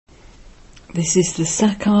This is the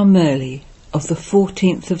Sakar Murli of the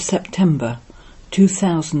 14th of September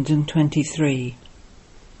 2023.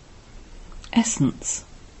 Essence.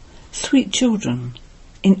 Sweet children,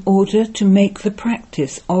 in order to make the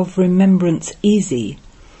practice of remembrance easy,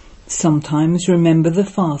 sometimes remember the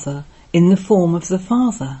Father in the form of the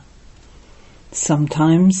Father,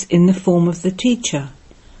 sometimes in the form of the teacher,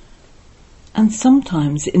 and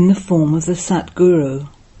sometimes in the form of the Satguru.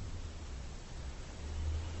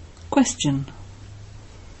 Question.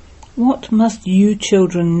 What must you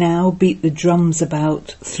children now beat the drums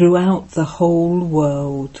about throughout the whole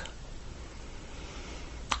world?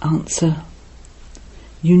 Answer.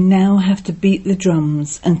 You now have to beat the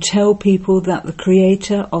drums and tell people that the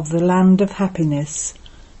Creator of the land of happiness,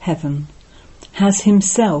 heaven, has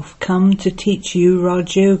himself come to teach you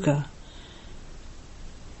Raj Yoga.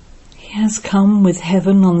 He has come with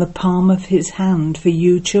heaven on the palm of his hand for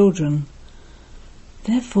you children.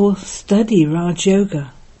 Therefore study Raj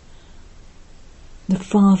Yoga. The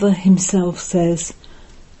Father himself says,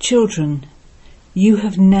 children, you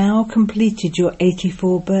have now completed your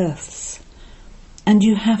 84 births, and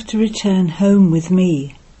you have to return home with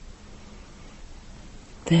me.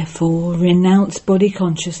 Therefore renounce body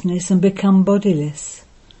consciousness and become bodiless.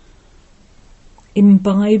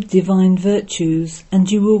 Imbibe divine virtues and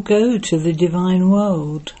you will go to the divine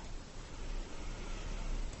world.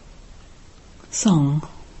 Song.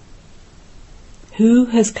 Who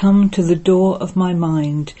has come to the door of my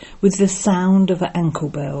mind with the sound of ankle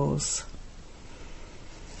bells?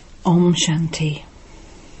 Om Shanti.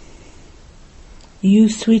 You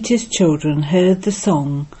sweetest children heard the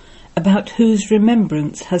song about whose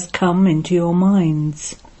remembrance has come into your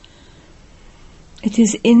minds. It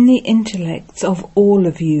is in the intellects of all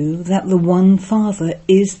of you that the one Father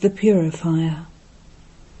is the purifier.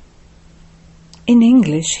 In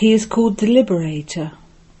English, he is called the Liberator.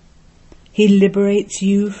 He liberates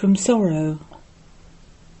you from sorrow.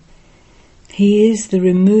 He is the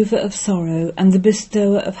remover of sorrow and the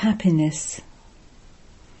bestower of happiness.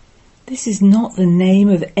 This is not the name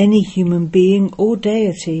of any human being or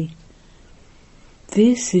deity.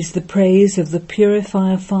 This is the praise of the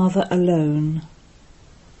Purifier Father alone.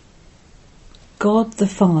 God the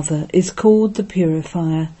Father is called the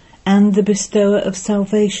Purifier and the bestower of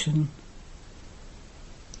salvation.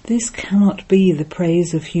 This cannot be the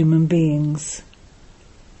praise of human beings.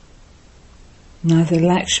 Neither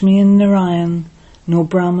Lakshmi and Narayan, nor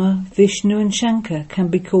Brahma, Vishnu and Shankar can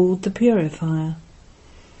be called the Purifier.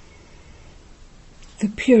 The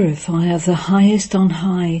Purifier, the highest on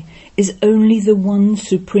high, is only the one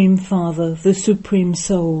Supreme Father, the Supreme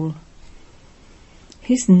Soul.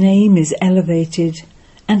 His name is elevated,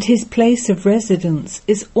 and his place of residence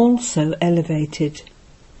is also elevated.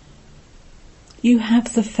 You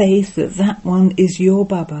have the faith that that one is your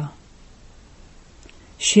Baba.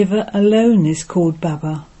 Shiva alone is called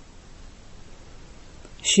Baba.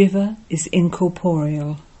 Shiva is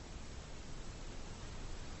incorporeal.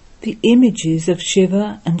 The images of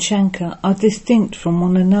Shiva and Shankar are distinct from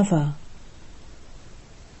one another.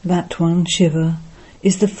 That one, Shiva,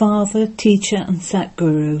 is the Father, Teacher and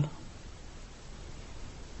Satguru.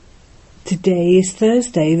 Today is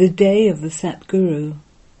Thursday, the day of the Satguru.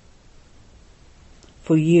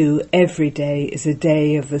 For you, every day is a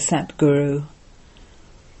day of the Satguru.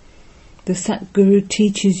 The Satguru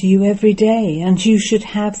teaches you every day, and you should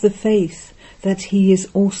have the faith that he is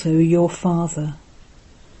also your Father.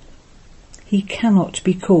 He cannot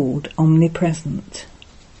be called omnipresent.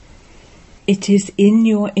 It is in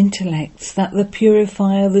your intellects that the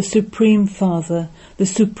Purifier, the Supreme Father, the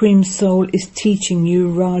Supreme Soul is teaching you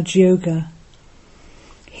Raj Yoga.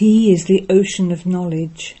 He is the ocean of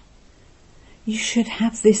knowledge. You should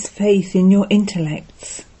have this faith in your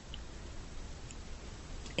intellects.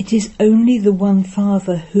 It is only the one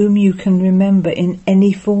Father whom you can remember in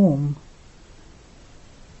any form.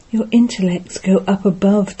 Your intellects go up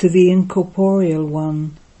above to the incorporeal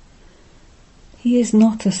one. He is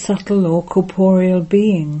not a subtle or corporeal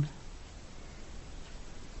being.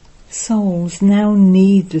 Souls now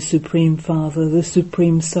need the Supreme Father, the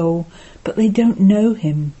Supreme Soul, but they don't know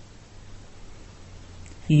him.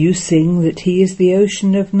 You sing that he is the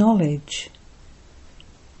ocean of knowledge.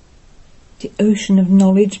 The ocean of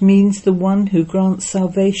knowledge means the one who grants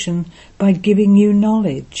salvation by giving you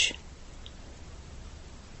knowledge.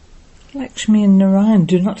 Lakshmi and Narayan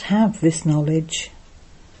do not have this knowledge.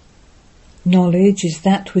 Knowledge is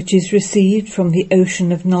that which is received from the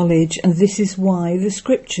ocean of knowledge, and this is why the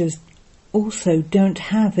scriptures also don't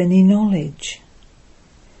have any knowledge.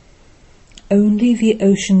 Only the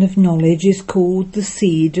ocean of knowledge is called the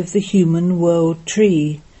seed of the human world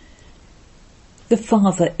tree. The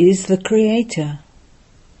Father is the Creator.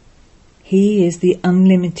 He is the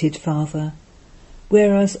unlimited Father,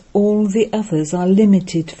 whereas all the others are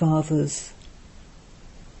limited fathers.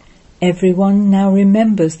 Everyone now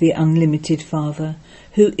remembers the unlimited Father,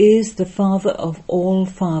 who is the Father of all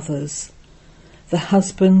fathers, the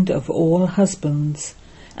husband of all husbands,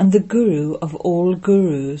 and the Guru of all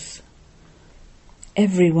gurus.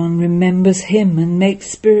 Everyone remembers him and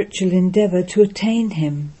makes spiritual endeavour to attain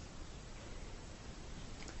him.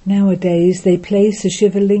 Nowadays they place a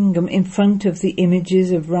Shivalingam in front of the images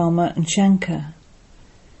of Rama and Shankar.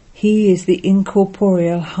 He is the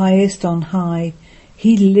incorporeal highest on high.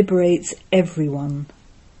 He liberates everyone.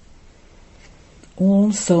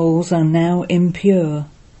 All souls are now impure.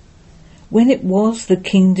 When it was the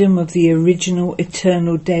kingdom of the original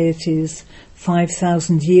eternal deities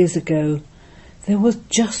 5,000 years ago, there was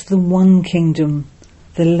just the one kingdom,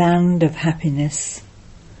 the land of happiness.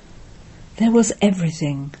 There was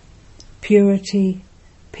everything, purity,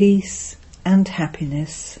 peace and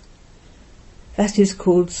happiness. That is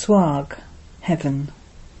called Swarg, heaven.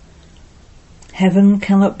 Heaven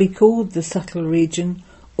cannot be called the subtle region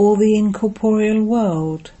or the incorporeal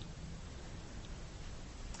world.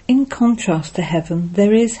 In contrast to heaven,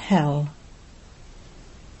 there is hell.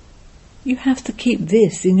 You have to keep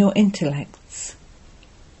this in your intellects.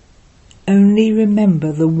 Only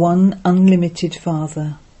remember the one unlimited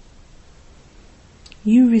Father.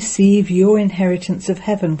 You receive your inheritance of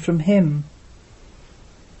heaven from him.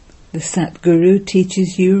 The Satguru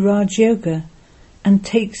teaches you Raj Yoga and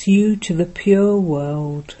takes you to the pure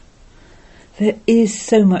world. There is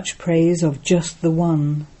so much praise of just the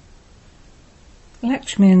one.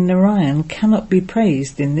 Lakshmi and Narayan cannot be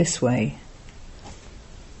praised in this way.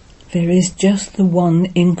 There is just the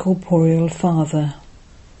one incorporeal Father.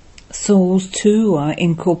 Souls too are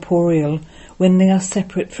incorporeal when they are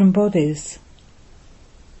separate from bodies.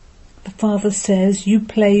 The Father says you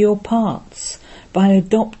play your parts by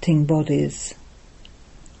adopting bodies.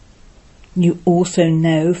 You also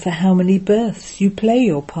know for how many births you play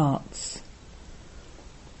your parts.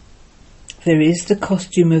 There is the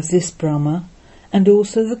costume of this Brahma and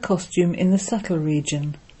also the costume in the subtle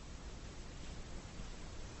region.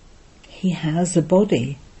 He has a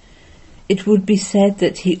body. It would be said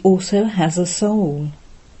that he also has a soul.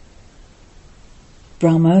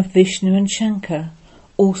 Brahma, Vishnu and Shankar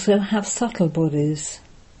also have subtle bodies.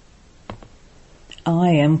 I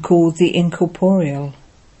am called the incorporeal.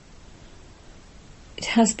 It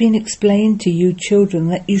has been explained to you children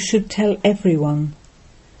that you should tell everyone.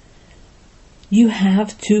 You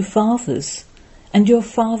have two fathers, and your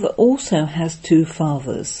father also has two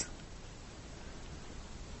fathers.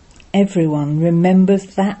 Everyone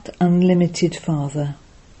remembers that unlimited Father.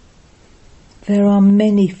 There are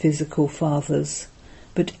many physical fathers,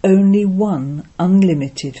 but only one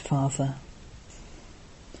unlimited Father.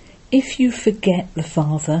 If you forget the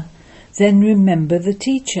Father, then remember the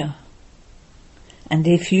teacher. And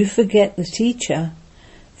if you forget the teacher,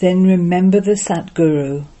 then remember the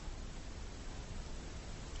Satguru.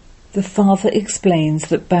 The Father explains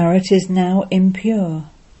that Bharat is now impure.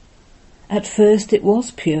 At first it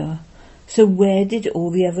was pure, so where did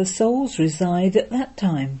all the other souls reside at that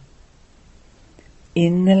time?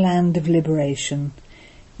 In the land of liberation,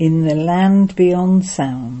 in the land beyond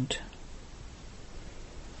sound.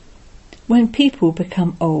 When people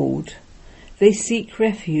become old, they seek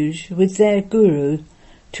refuge with their Guru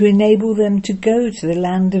to enable them to go to the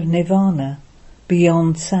land of Nirvana,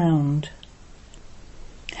 beyond sound.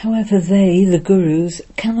 However, they, the Gurus,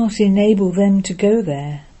 cannot enable them to go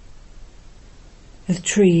there. The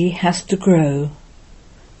tree has to grow.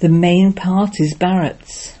 The main part is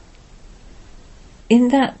Bharat's. In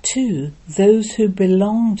that too, those who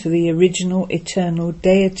belong to the original eternal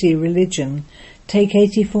deity religion take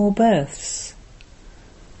 84 births.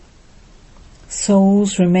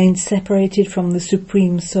 Souls remain separated from the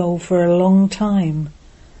Supreme Soul for a long time,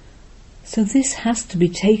 so this has to be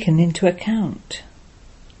taken into account.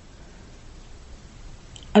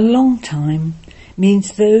 A long time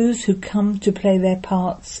means those who come to play their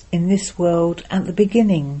parts in this world at the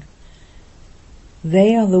beginning.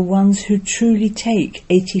 They are the ones who truly take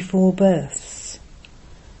 84 births.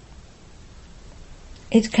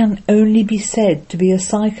 It can only be said to be a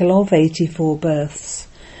cycle of 84 births,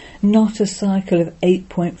 not a cycle of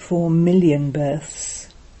 8.4 million births.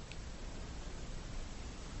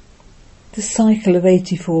 The cycle of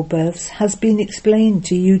 84 births has been explained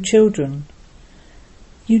to you children.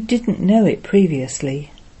 You didn't know it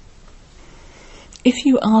previously. If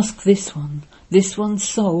you ask this one's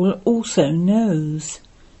soul also knows.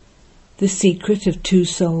 The secret of two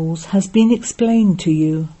souls has been explained to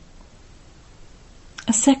you.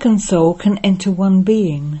 A second soul can enter one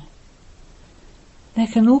being. There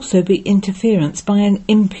can also be interference by an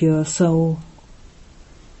impure soul.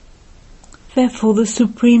 Therefore the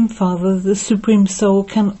Supreme Father, the Supreme Soul,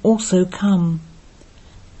 can also come.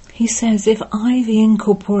 He says, if I, the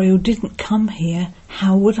incorporeal, didn't come here,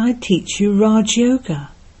 how would I teach you Raj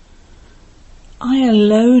Yoga? I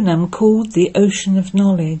alone am called the ocean of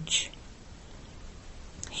knowledge.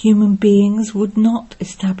 Human beings would not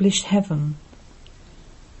establish heaven.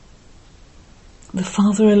 The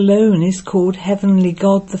Father alone is called Heavenly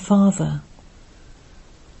God the Father.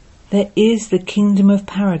 There is the kingdom of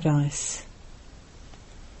paradise.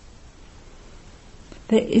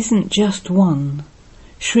 There isn't just one.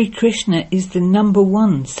 Sri Krishna is the number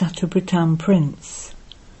one Satapathan prince.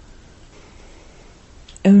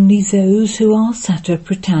 Only those who are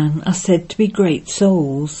Satapathan are said to be great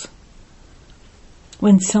souls.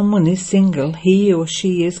 When someone is single, he or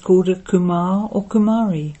she is called a Kumar or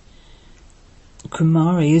Kumari.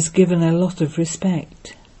 Kumari is given a lot of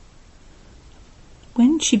respect.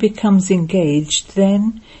 When she becomes engaged,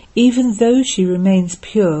 then, even though she remains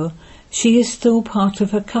pure, she is still part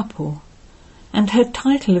of a couple, and her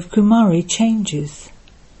title of Kumari changes.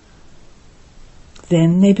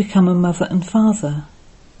 Then they become a mother and father.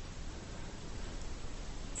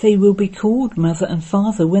 They will be called mother and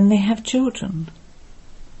father when they have children.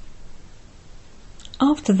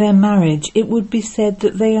 After their marriage, it would be said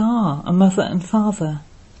that they are a mother and father,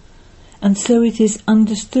 and so it is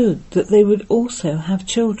understood that they would also have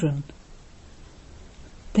children.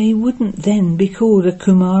 They wouldn't then be called a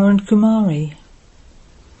Kumar and Kumari.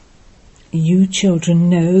 You children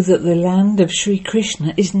know that the land of Sri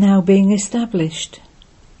Krishna is now being established.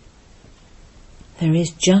 There is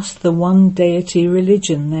just the one deity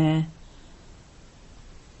religion there.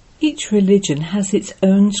 Each religion has its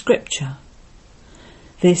own scripture.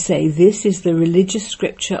 They say this is the religious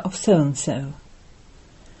scripture of so-and-so.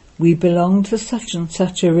 We belong to such and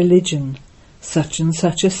such a religion, such and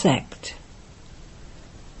such a sect.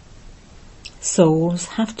 Souls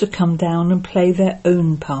have to come down and play their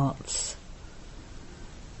own parts.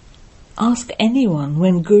 Ask anyone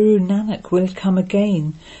when Guru Nanak will come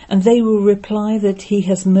again, and they will reply that he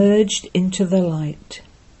has merged into the light.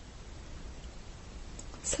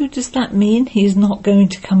 So does that mean he is not going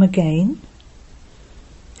to come again?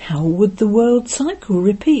 How would the world cycle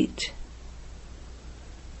repeat?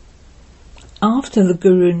 After the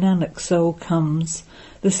Guru Nanak soul comes,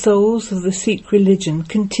 the souls of the Sikh religion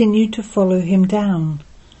continue to follow him down.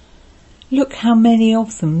 Look how many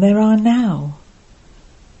of them there are now.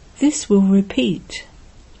 This will repeat.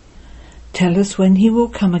 Tell us when he will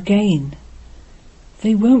come again.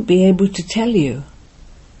 They won't be able to tell you.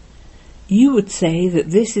 You would say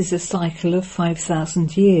that this is a cycle of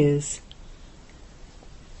 5,000 years.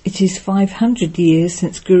 It is 500 years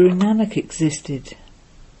since Guru Nanak existed.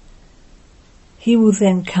 He will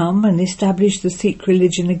then come and establish the Sikh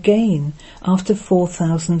religion again after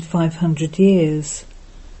 4,500 years.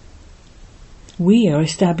 We are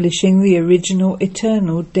establishing the original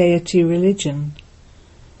eternal deity religion.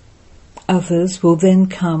 Others will then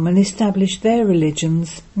come and establish their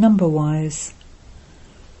religions number-wise.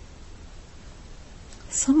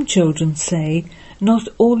 Some children say, not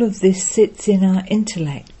all of this sits in our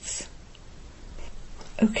intellects.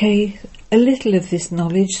 Okay, a little of this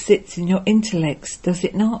knowledge sits in your intellects, does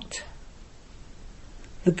it not?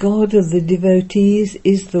 The God of the devotees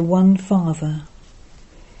is the one Father.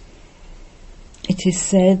 It is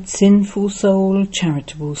said, sinful soul,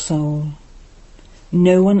 charitable soul.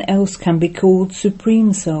 No one else can be called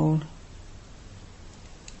Supreme Soul.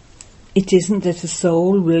 It isn't that a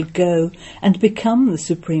soul will go and become the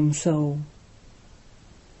Supreme Soul.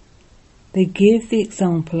 They give the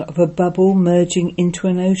example of a bubble merging into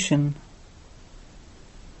an ocean.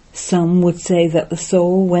 Some would say that the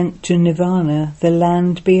soul went to Nirvana, the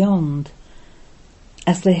land beyond,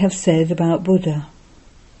 as they have said about Buddha.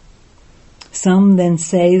 Some then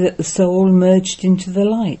say that the soul merged into the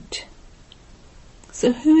light.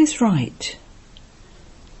 So who is right?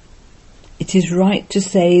 It is right to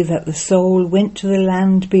say that the soul went to the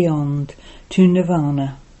land beyond, to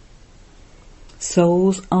Nirvana.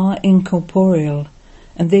 Souls are incorporeal,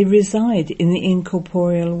 and they reside in the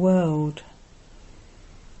incorporeal world.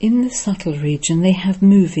 In the subtle region they have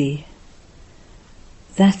movie.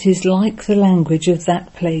 That is like the language of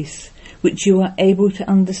that place, which you are able to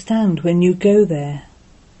understand when you go there.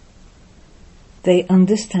 They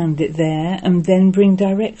understand it there and then bring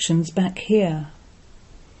directions back here.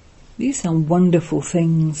 These are wonderful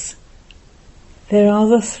things. There are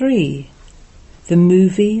the three: the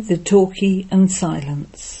movie, the talkie and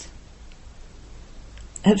silence.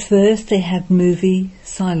 At first they had movie,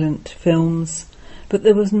 silent films, but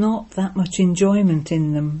there was not that much enjoyment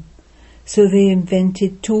in them, so they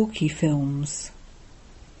invented talkie films.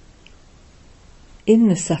 In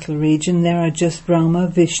the subtle region there are just Brahma,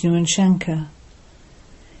 Vishnu and Shankar.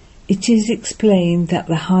 It is explained that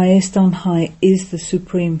the highest on high is the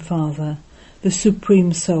Supreme Father, the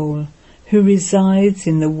Supreme Soul, who resides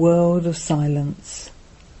in the world of silence.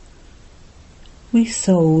 We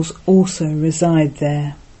souls also reside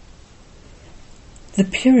there. The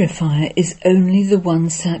purifier is only the one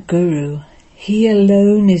Satguru. He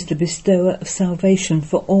alone is the bestower of salvation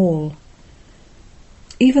for all.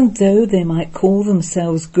 Even though they might call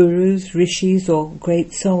themselves gurus, rishis or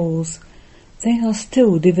great souls, they are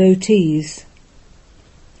still devotees.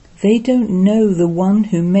 They don't know the one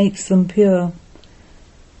who makes them pure.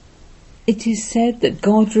 It is said that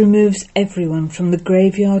God removes everyone from the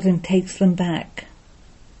graveyard and takes them back.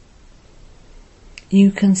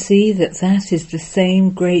 You can see that that is the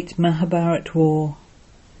same great Mahabharat war.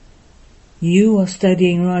 You are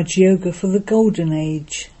studying Raj Yoga for the Golden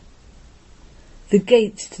Age. The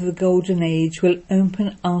gates to the Golden Age will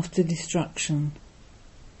open after destruction.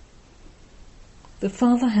 The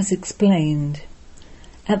Father has explained,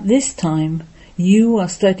 at this time you are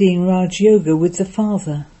studying Raj Yoga with the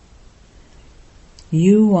Father.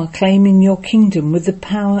 You are claiming your kingdom with the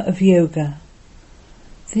power of yoga.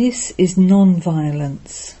 This is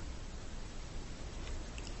non-violence.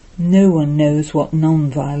 No one knows what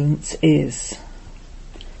non-violence is.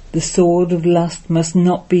 The sword of lust must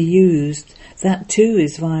not be used. That too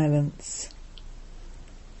is violence.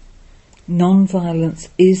 Non-violence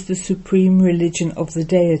is the supreme religion of the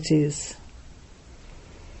deities.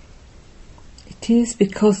 It is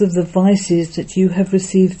because of the vices that you have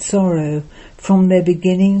received sorrow from their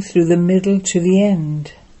beginning through the middle to the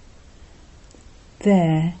end.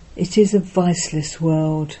 There it is a viceless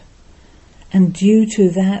world, and due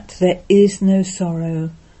to that there is no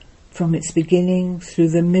sorrow from its beginning through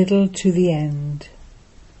the middle to the end.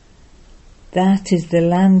 That is the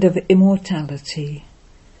land of immortality,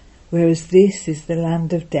 whereas this is the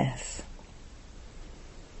land of death.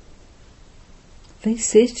 They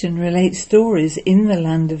sit and relate stories in the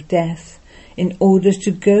land of death in order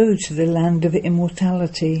to go to the land of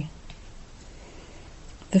immortality.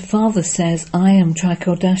 The Father says, I am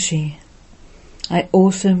Trikardashi. I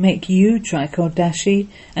also make you Trikardashi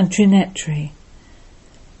and Trinetri.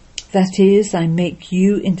 That is, I make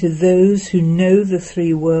you into those who know the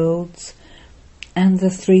three worlds and the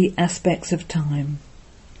three aspects of time.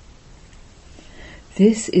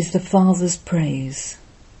 This is the Father's praise.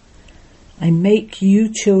 I make you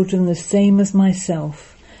children the same as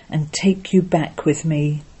myself and take you back with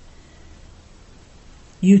me.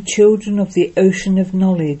 You children of the ocean of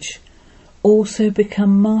knowledge also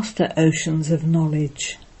become master oceans of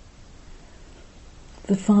knowledge.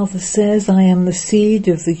 The Father says, I am the seed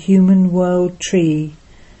of the human world tree.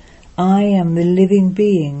 I am the living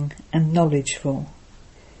being and knowledgeful.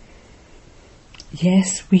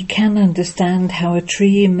 Yes, we can understand how a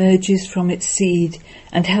tree emerges from its seed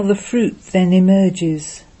and how the fruit then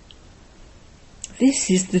emerges.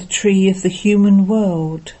 This is the tree of the human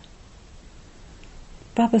world.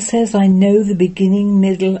 Baba says, I know the beginning,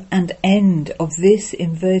 middle and end of this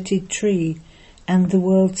inverted tree and the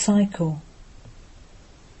world cycle.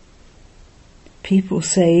 People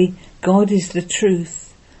say God is the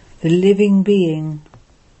truth, the living being,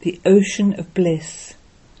 the ocean of bliss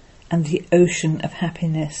and the ocean of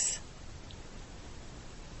happiness.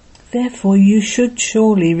 Therefore you should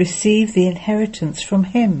surely receive the inheritance from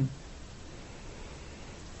him.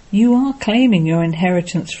 You are claiming your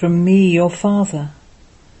inheritance from me, your Father.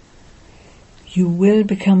 You will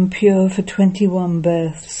become pure for 21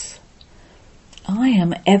 births. I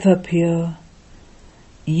am ever pure.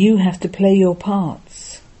 You have to play your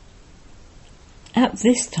parts. At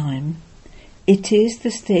this time, it is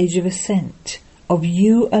the stage of ascent, of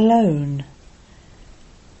you alone.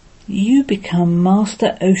 You become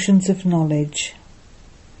master oceans of knowledge.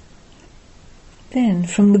 Then,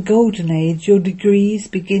 from the Golden Age, your degrees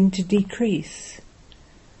begin to decrease.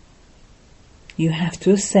 You have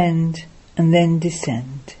to ascend and then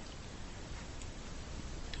descend.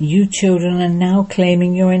 You children are now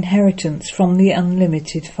claiming your inheritance from the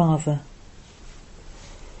unlimited Father.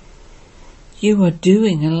 You are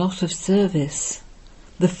doing a lot of service.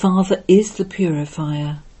 The Father is the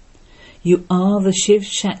purifier. You are the Shiv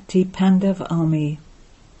Shakti Pandav army.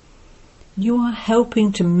 You are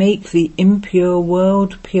helping to make the impure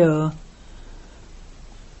world pure.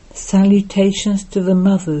 Salutations to the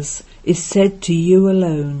mothers is said to you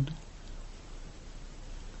alone.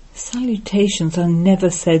 Salutations are never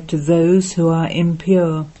said to those who are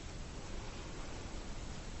impure.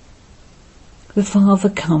 The Father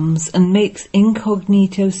comes and makes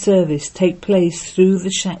incognito service take place through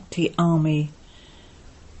the Shakti army.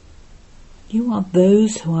 You are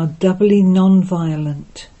those who are doubly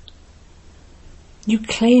non-violent. You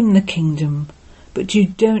claim the kingdom, but you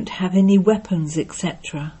don't have any weapons,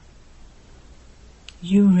 etc.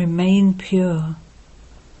 You remain pure.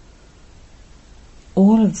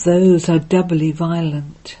 All of those are doubly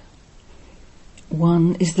violent.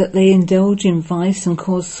 One is that they indulge in vice and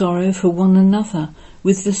cause sorrow for one another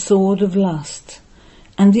with the sword of lust,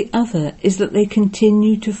 and the other is that they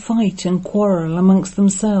continue to fight and quarrel amongst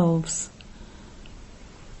themselves.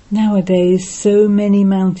 Nowadays, so many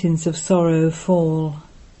mountains of sorrow fall.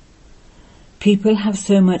 People have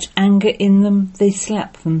so much anger in them, they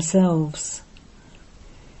slap themselves.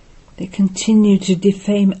 They continue to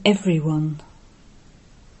defame everyone.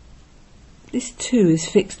 This too is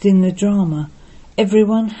fixed in the drama.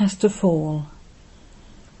 Everyone has to fall.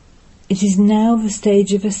 It is now the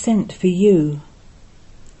stage of ascent for you.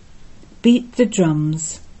 Beat the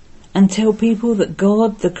drums and tell people that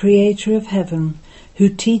God, the Creator of heaven, who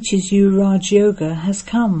teaches you Raj Yoga, has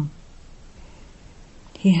come.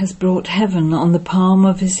 He has brought heaven on the palm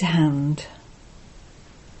of his hand.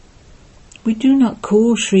 We do not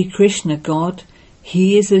call Sri Krishna God.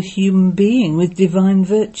 He is a human being with divine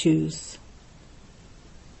virtues.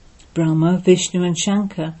 Brahma, Vishnu and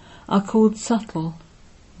Shankar are called subtle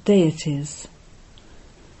deities.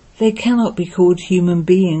 They cannot be called human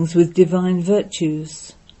beings with divine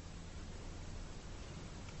virtues.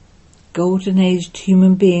 Golden-aged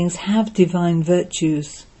human beings have divine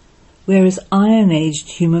virtues, whereas iron-aged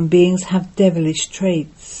human beings have devilish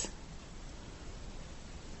traits.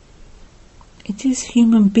 It is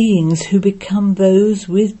human beings who become those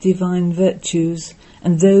with divine virtues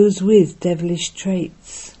and those with devilish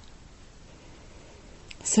traits.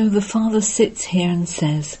 So the Father sits here and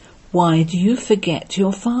says, "Why do you forget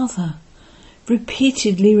your Father?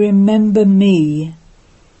 Repeatedly remember me.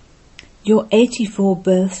 Your 84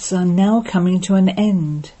 births are now coming to an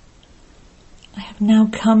end. I have now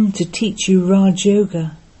come to teach you Raj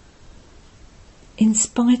Yoga. In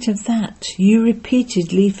spite of that, you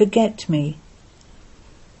repeatedly forget me.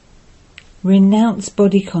 Renounce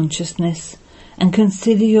body consciousness and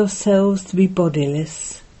consider yourselves to be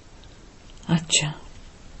bodiless." Acha.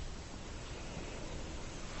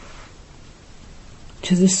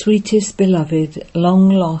 To the sweetest beloved, long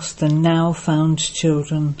lost and now found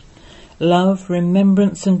children, love,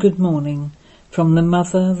 remembrance and good morning from the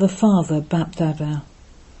Mother, the Father, Bapdada.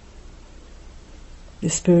 The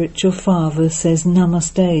spiritual Father says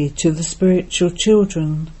Namaste to the spiritual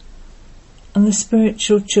children, and the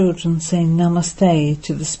spiritual children say Namaste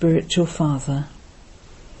to the spiritual Father.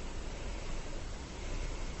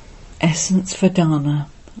 Essence for Dana.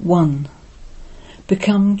 1.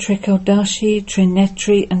 Become Trikardashi,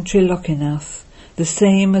 Trinetri and Trilokinath, the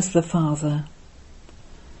same as the Father.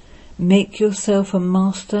 Make yourself a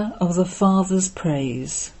master of the Father's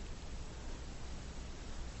praise.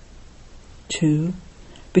 2.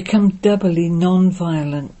 Become doubly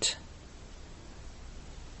non-violent.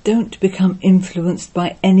 Don't become influenced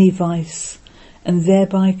by any vice and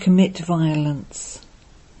thereby commit violence.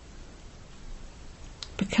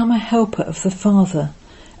 Become a helper of the Father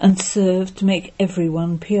and serve to make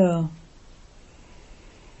everyone pure.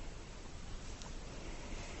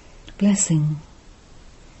 Blessing.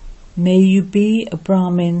 May you be a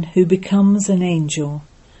Brahmin who becomes an angel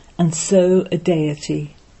and so a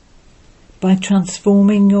deity by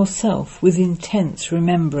transforming yourself with intense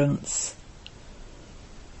remembrance.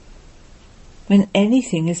 When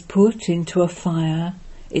anything is put into a fire,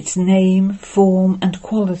 its name, form and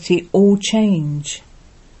quality all change.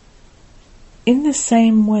 In the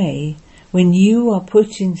same way, when you are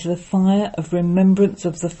put into the fire of remembrance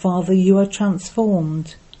of the Father, you are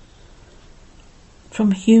transformed.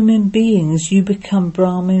 From human beings you become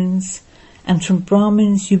Brahmins, and from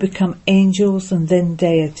Brahmins you become angels and then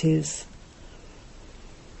deities.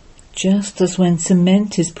 Just as when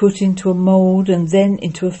cement is put into a mould and then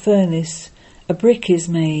into a furnace, a brick is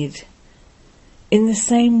made. In the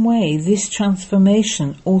same way, this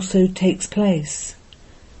transformation also takes place.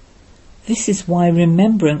 This is why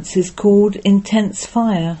remembrance is called intense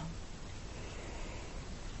fire.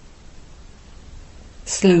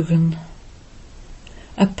 Slogan.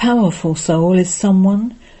 A powerful soul is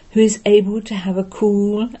someone who is able to have a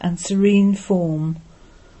cool and serene form,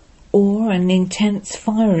 or an intense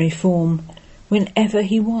fiery form whenever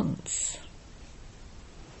he wants.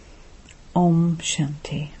 Om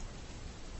Shanti.